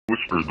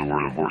heard the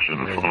word abortion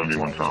in front of me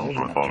one time,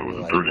 so I thought it was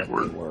a dirty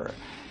word.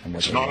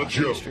 It's not a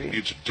joke.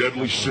 It's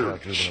deadly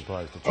serious.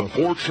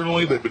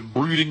 Unfortunately, they've been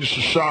breeding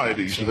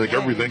societies to think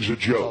everything's a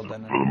joke. For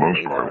the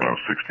most part, when I was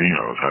 16,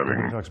 I was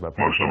having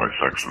most of my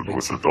sex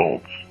with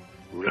adults,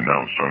 and now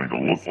I'm starting to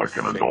look like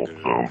an adult,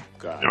 so,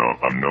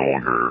 I'm no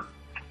longer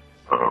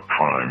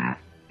prime,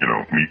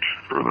 meat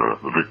for the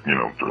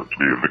to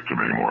be a victim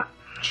anymore.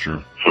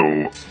 Sure. So,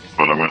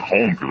 but I went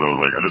home because I was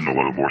like, I didn't know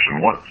what abortion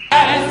was.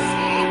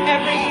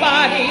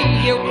 Everybody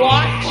you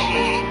watch,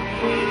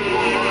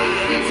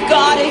 he's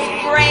got his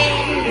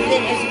brains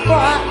in his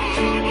crotch.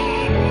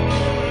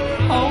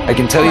 I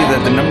can tell you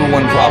that the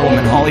 #1 problem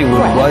in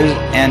Hollywood was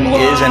and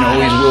is and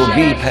always will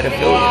be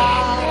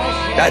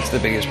pedophilia. That's the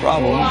biggest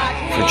problem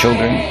for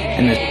children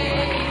in this.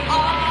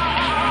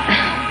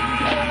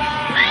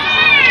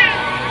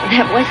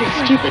 That was a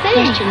stupid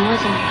question,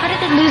 wasn't it? How did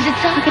it lose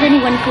itself? How could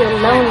anyone feel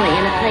lonely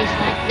in a place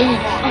like this?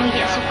 Oh,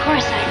 yes, of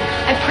course.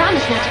 I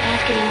promise not to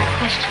ask any more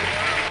questions.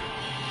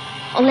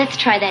 Oh, let's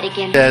try that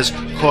again. Has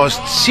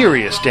caused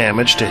serious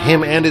damage to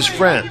him and his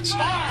friends. And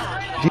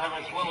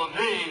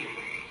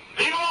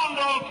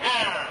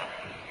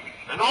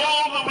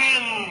all the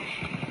winds,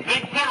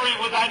 victory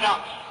without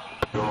us.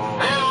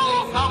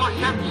 Hail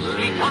fellowship's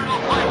eternal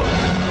flame.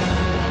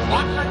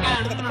 Once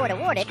again, the court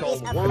awarded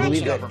is a I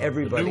believe that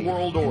everybody New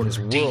World Order,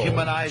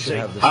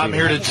 dehumanizing. I'm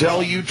here to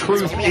tell you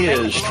truth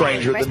is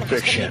stranger than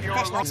fiction.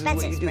 Professional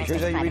expenses.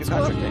 Here's how you read a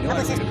contract. I know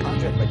I read a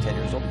contract by 10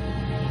 years old.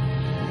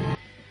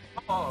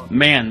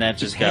 Man, that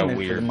just got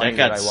weird. That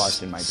got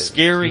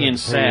scary and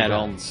sad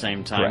all at the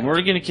same time.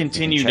 We're going to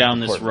continue down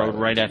this road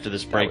right after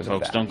this break,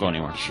 folks. Don't go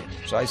anywhere.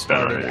 So I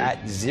started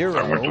at 0.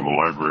 I went to the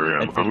library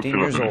and at 15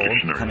 years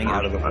old, coming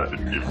out of the world.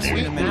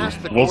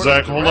 Well,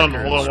 Zach, hold on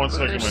 1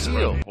 second, my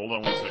friend. Hold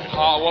on 1 second.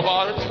 How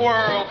about a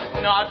twirl,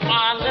 not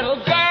my little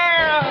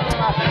girl?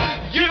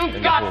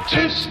 You've got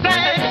to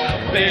stay,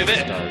 baby,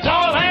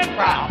 tall and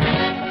proud.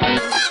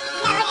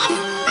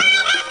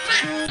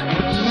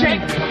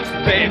 Shake,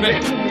 baby,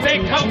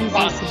 make a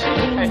fuss.